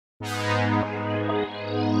Bon,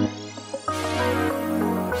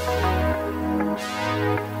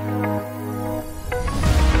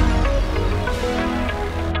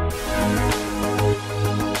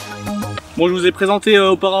 je vous ai présenté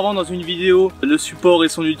auparavant dans une vidéo le support et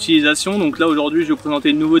son utilisation. Donc là aujourd'hui je vais vous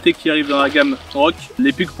présenter une nouveauté qui arrive dans la gamme ROK,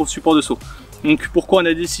 les piques pour support de saut. Donc pourquoi on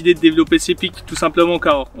a décidé de développer ces piques? Tout simplement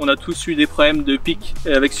car on a tous eu des problèmes de piques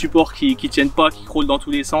avec support qui tiennent pas, qui crawlent dans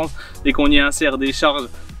tous les sens. Dès qu'on y insère des charges,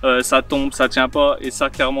 ça tombe, ça tient pas, et ça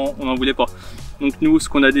clairement on n'en voulait pas. Donc nous, ce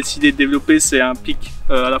qu'on a décidé de développer, c'est un pique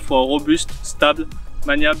à la fois robuste, stable,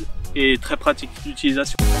 maniable et très pratique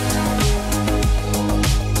d'utilisation.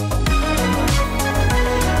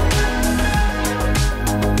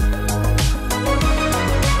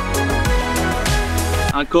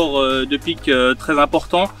 Un corps de pique très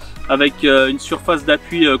important avec une surface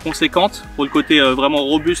d'appui conséquente pour le côté vraiment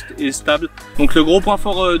robuste et stable. Donc le gros point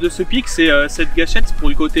fort de ce pique, c'est cette gâchette pour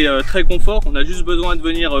le côté très confort. On a juste besoin de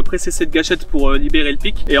venir presser cette gâchette pour libérer le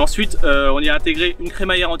pique, et ensuite on y a intégré une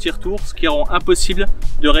crémaillère anti-retour, ce qui rend impossible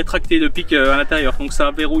de rétracter le pique à l'intérieur. Donc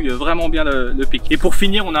ça verrouille vraiment bien le pique. Et pour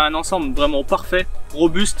finir, on a un ensemble vraiment parfait,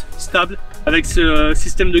 robuste, stable, avec ce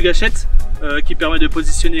système de gâchette qui permet de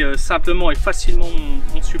positionner simplement et facilement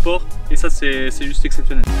mon support, et ça c'est juste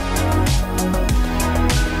exceptionnel.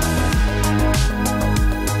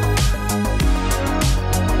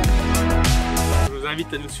 Je vous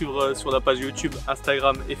invite à nous suivre sur la page YouTube,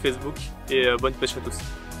 Instagram et Facebook, et bonne pêche à tous.